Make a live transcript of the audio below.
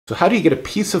So how do you get a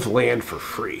piece of land for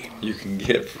free? You can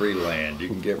get free land. You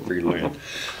can get free land.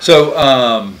 So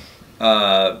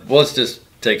let's just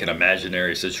take an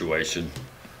imaginary situation.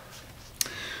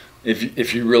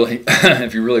 If you really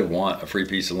if you really want a free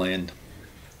piece of land,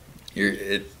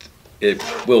 it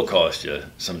will cost you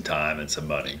some time and some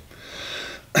money.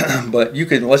 But you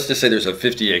can, let's just say there's a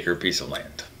 50-acre piece of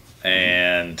land,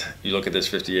 and you look at this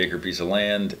 50-acre piece of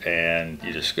land and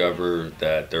you discover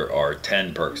that there are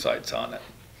 10 perk sites on it.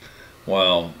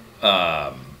 Well,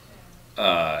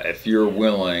 if you're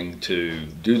willing to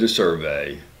do the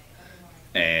survey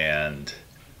and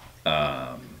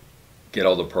get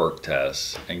all the perk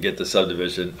tests and get the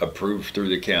subdivision approved through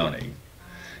the county,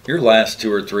 your last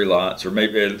 2 or 3 lots, or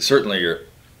maybe certainly your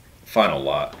final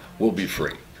lot, will be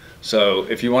free. So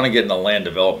if you want to get in the land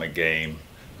development game,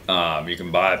 you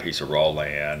can buy a piece of raw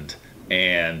land,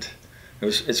 and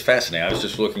it's fascinating. I was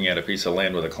just looking at a piece of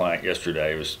land with a client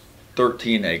yesterday. It was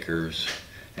 13 acres.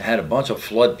 It had a bunch of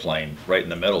floodplain right in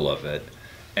the middle of it,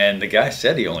 and the guy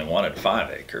said he only wanted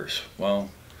 5 acres. Well,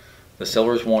 the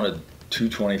sellers wanted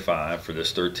 $225 for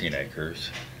this 13 acres.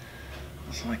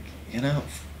 It's like,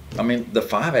 I mean, the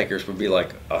 5 acres would be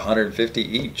like $150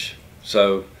 each.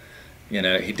 So, he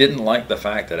didn't like the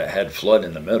fact that it had flood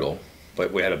in the middle,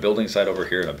 but we had a building site over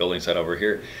here and a building site over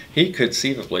here. He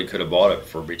conceivably could have bought it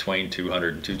for between $200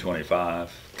 and $225,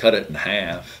 cut it in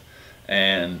half,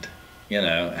 and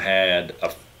had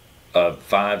a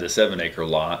 5 to 7 acre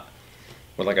lot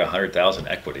with like 100,000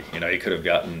 equity. He could have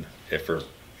gotten it for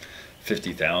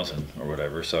 50,000 or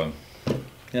whatever. So,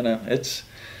 it's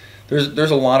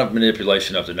there's a lot of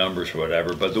manipulation of the numbers or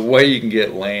whatever. But the way you can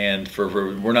get land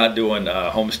we're not doing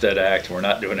Homestead Act. We're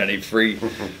not doing any free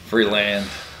land.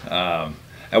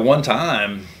 At one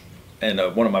time, and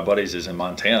one of my buddies is in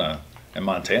Montana. In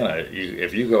Montana,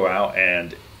 if you go out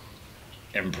and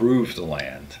improve the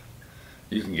land,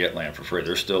 you can get land for free.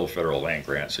 There's still federal land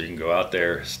grants, so you can go out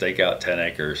there, stake out 10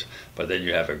 acres, but then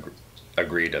you have to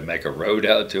agree to make a road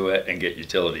out to it and get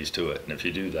utilities to it. And if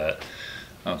you do that,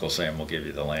 Uncle Sam will give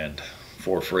you the land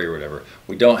for free or whatever.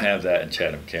 We don't have that in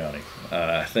Chatham County.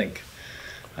 I think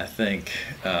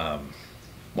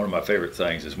one of my favorite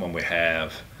things is when we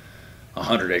have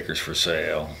 100 acres for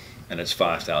sale and it's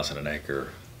 $5,000 an acre.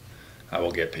 I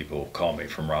will get people call me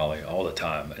from Raleigh all the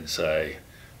time and say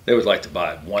they would like to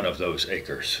buy one of those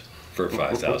acres for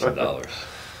 $5,000.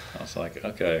 I was like,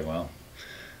 okay, well,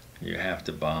 you have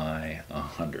to buy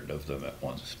 100 of them at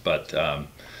once. But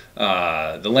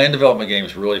the land development game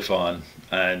is really fun,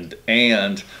 and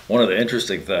one of the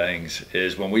interesting things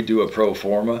is when we do a pro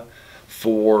forma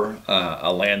for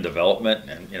a land development,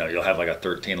 and you'll have like a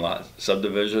 13 lot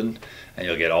subdivision, and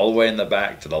you'll get all the way in the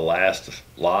back to the last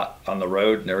lot on the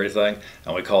road and everything,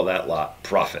 and we call that lot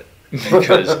profit.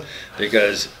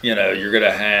 because you're going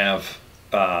to have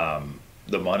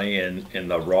the money in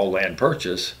the raw land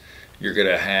purchase. You're going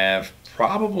to have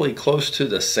probably close to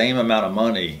the same amount of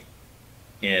money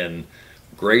in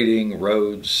grading,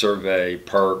 roads, survey,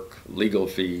 perk, legal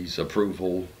fees,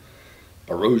 approval,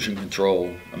 erosion control.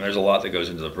 I mean, there's a lot that goes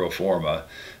into the pro forma,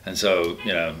 and so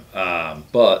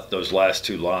but those last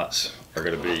 2 lots are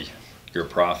going to be your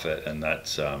profit, and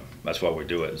that's why we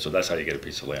do it. So that's how you get a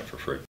piece of land for free.